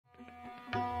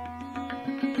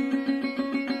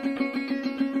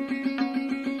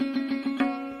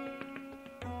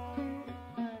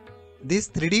This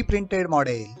 3D printed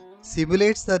model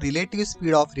simulates the relative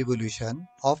speed of revolution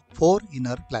of 4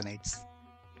 inner planets: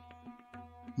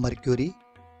 Mercury,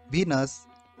 Venus,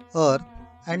 Earth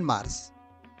and Mars.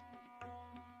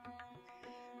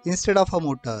 Instead of a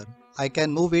motor, I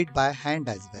can move it by hand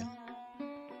as well.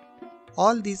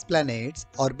 All these planets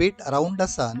orbit around the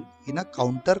Sun in a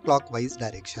counterclockwise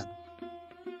direction.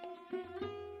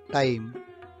 Time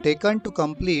taken to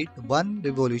complete one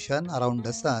revolution around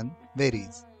the Sun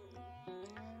varies.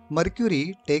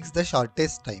 Mercury takes the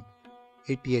shortest time,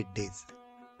 88 days.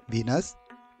 Venus,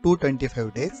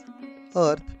 225 days.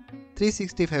 Earth,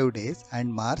 365 days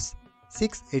and Mars,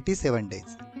 687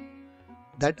 days.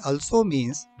 That also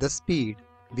means the speed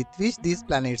with which these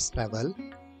planets travel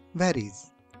varies.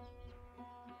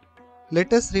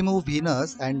 Let us remove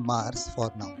Venus and Mars for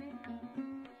now.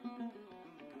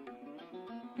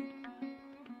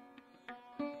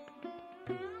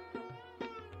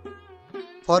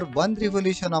 For one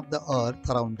revolution of the Earth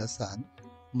around the Sun,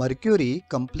 Mercury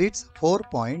completes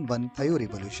 4.15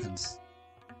 revolutions.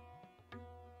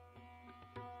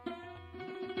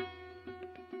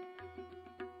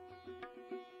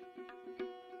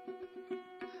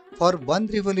 For one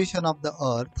revolution of the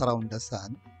Earth around the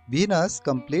Sun, Venus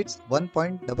completes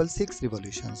 1.66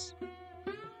 revolutions.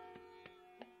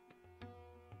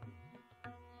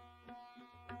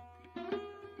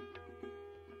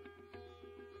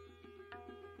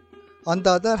 On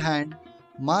the other hand,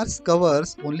 Mars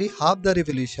covers only half the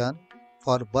revolution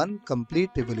for one complete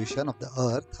revolution of the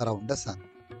Earth around the Sun.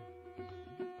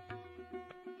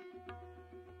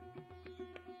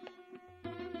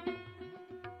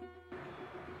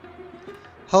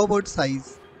 How about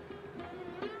size?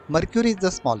 Mercury is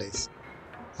the smallest,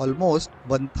 almost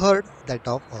one-third that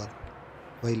of Earth,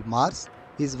 while Mars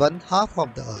is one-half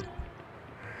of the Earth.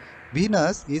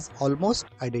 Venus is almost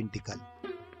identical.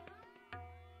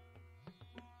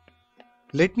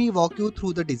 Let me walk you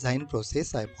through the design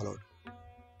process I followed.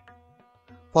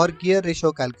 For gear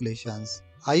ratio calculations,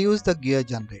 I use the gear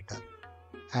generator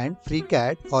and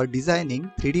FreeCAD for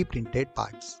designing 3D printed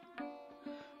parts.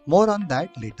 More on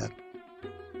that later.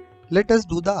 Let us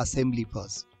do the assembly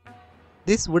first.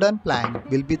 This wooden plank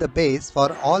will be the base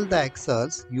for all the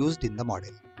axles used in the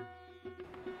model.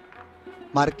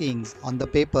 Markings on the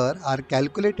paper are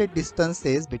calculated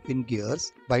distances between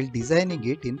gears while designing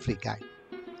it in FreeCAD.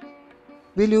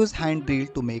 We'll use hand drill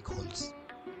to make holes.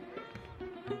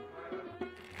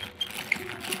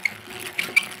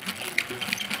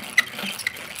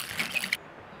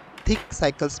 Thick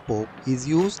cycle spoke is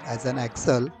used as an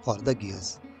axle for the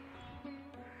gears.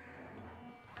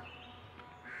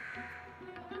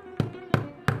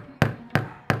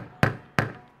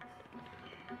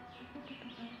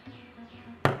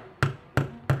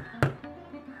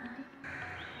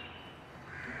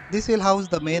 This will house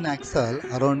the main axle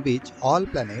around which all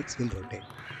planets will rotate.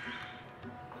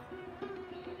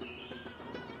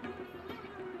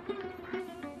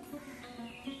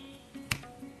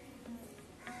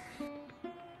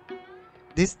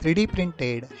 This 3D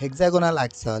printed hexagonal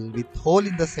axle with hole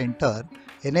in the center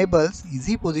enables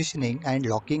easy positioning and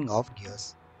locking of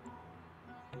gears.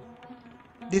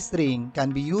 This ring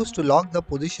can be used to lock the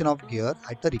position of gear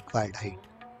at the required height.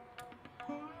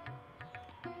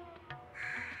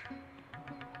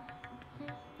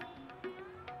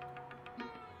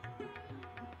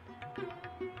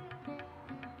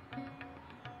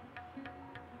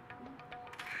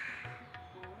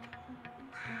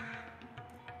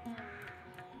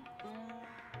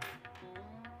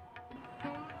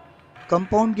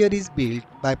 Compound gear is built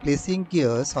by placing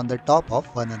gears on the top of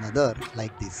one another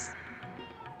like this.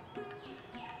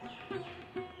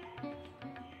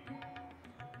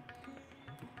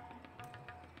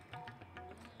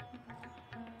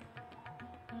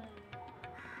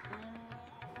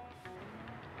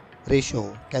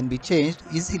 Ratio can be changed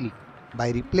easily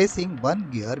by replacing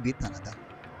one gear with another.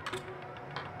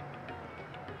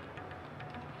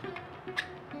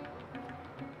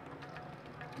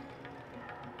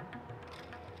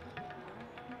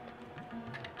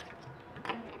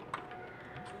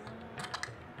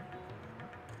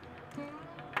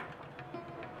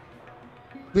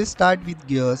 We'll start with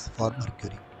gears for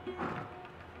Mercury.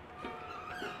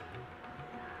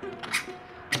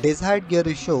 Desired gear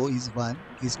ratio is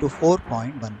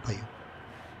 1:4.15.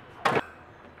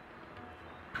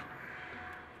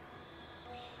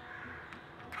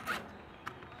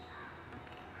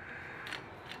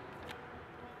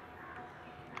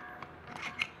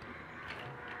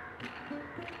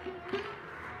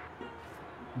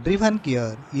 Driven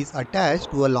gear is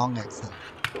attached to a long axle.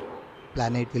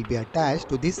 Planet will be attached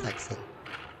to this axle.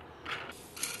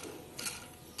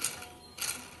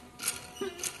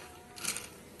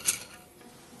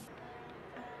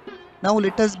 Now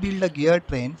let us build a gear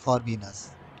train for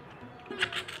Venus.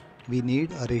 We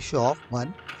need a ratio of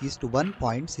 1 is to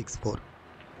 1.64.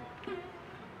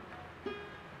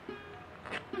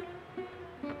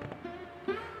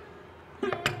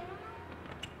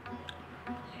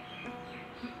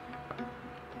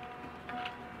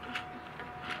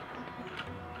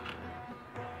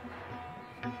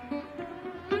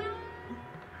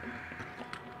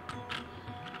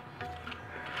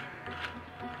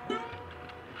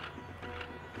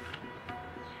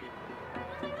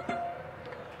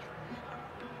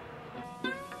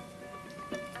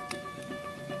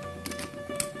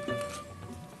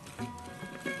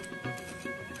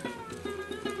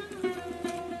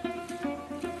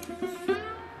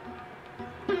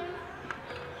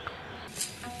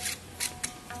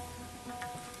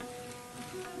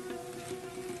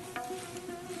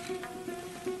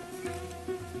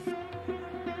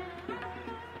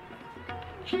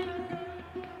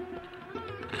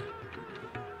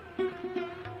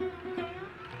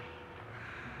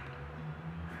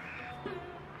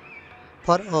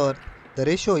 For Earth, the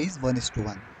ratio is 1 is to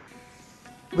 1.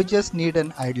 We just need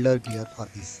an idler gear for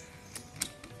this.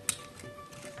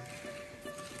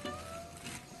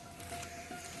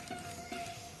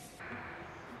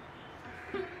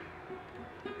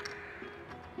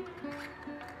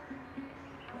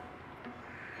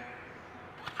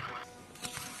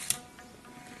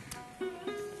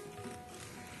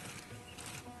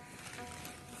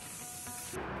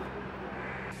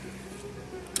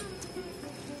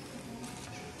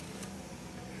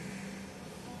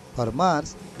 For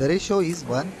Mars, the ratio is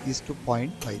 1 is to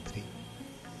 0.53.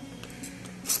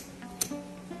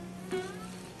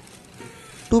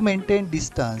 To maintain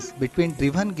distance between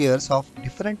driven gears of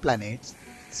different planets,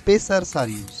 spacers are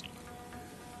used.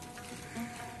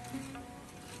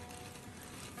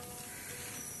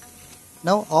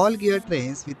 Now all gear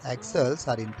trains with axles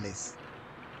are in place.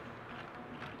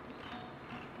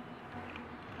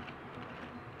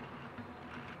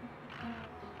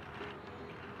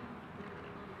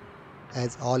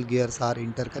 As all gears are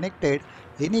interconnected,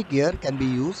 any gear can be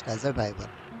used as a driver.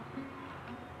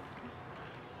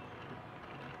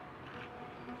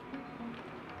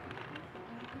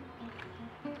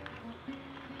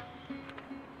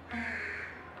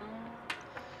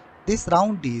 This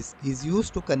round disc is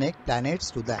used to connect planets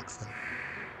to the axle.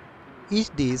 Each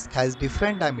disc has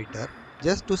different diameter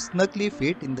just to snugly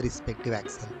fit in the respective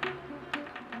axle.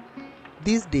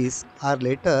 These discs are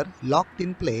later locked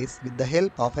in place with the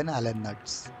help of an Allen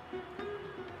nuts.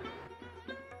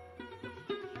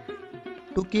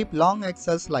 To keep long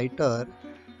axles lighter,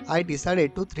 I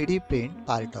decided to 3D print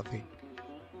part of it.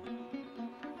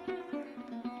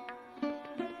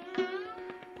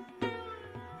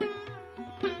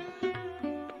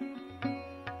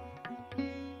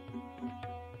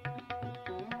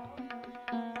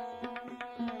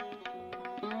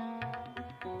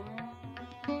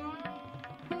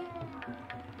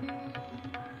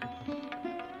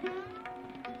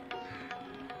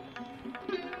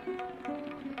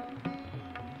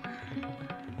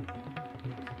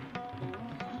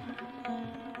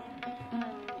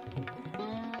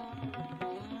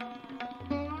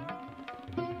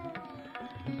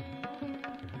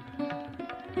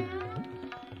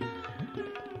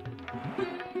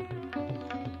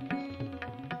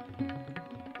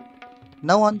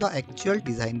 Now on the actual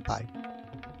design part.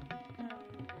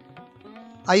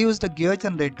 I used a gear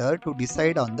generator to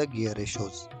decide on the gear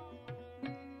ratios.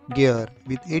 Gear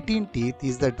with 18 teeth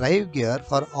is the drive gear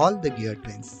for all the gear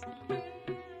trains.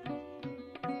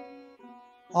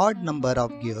 Odd number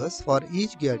of gears for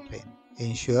each gear train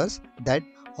ensures that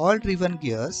all driven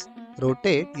gears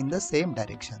rotate in the same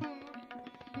direction.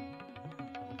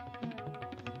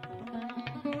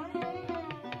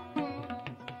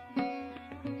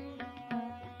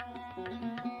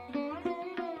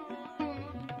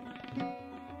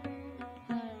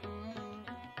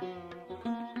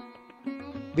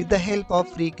 With the help of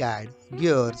FreeCAD,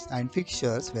 gears and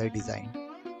fixtures were designed.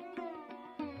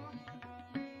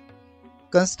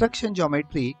 Construction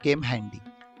geometry came handy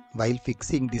while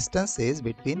fixing distances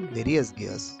between various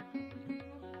gears.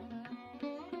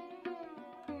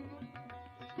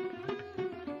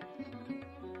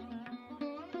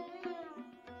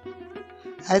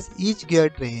 As each gear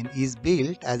train is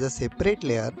built as a separate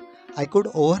layer, I could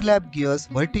overlap gears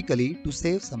vertically to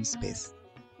save some space.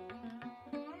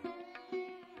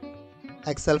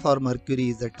 Axle for Mercury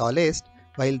is the tallest,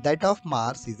 while that of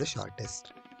Mars is the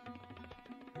shortest.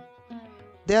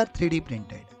 They are 3D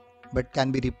printed, but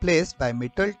can be replaced by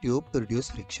metal tube to reduce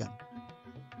friction.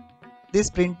 This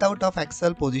printout of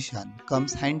axle position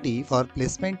comes handy for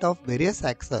placement of various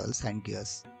axles and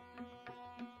gears.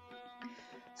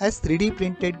 As 3D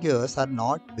printed gears are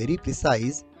not very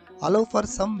precise, allow for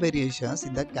some variations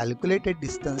in the calculated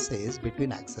distances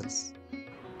between axles.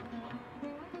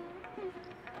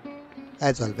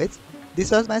 As always, this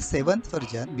was my 7th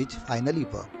version which finally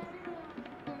worked.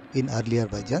 In earlier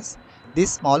versions,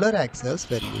 these smaller axles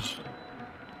were used.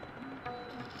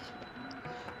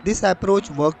 This approach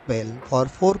worked well for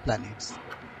 4 planets.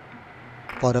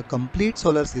 For a complete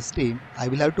solar system, I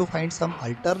will have to find some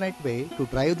alternate way to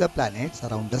drive the planets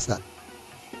around the Sun.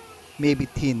 Maybe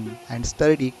thin and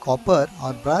sturdy copper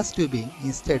or brass tubing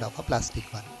instead of a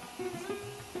plastic one.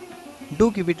 Do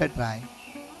give it a try.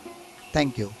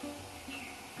 Thank you.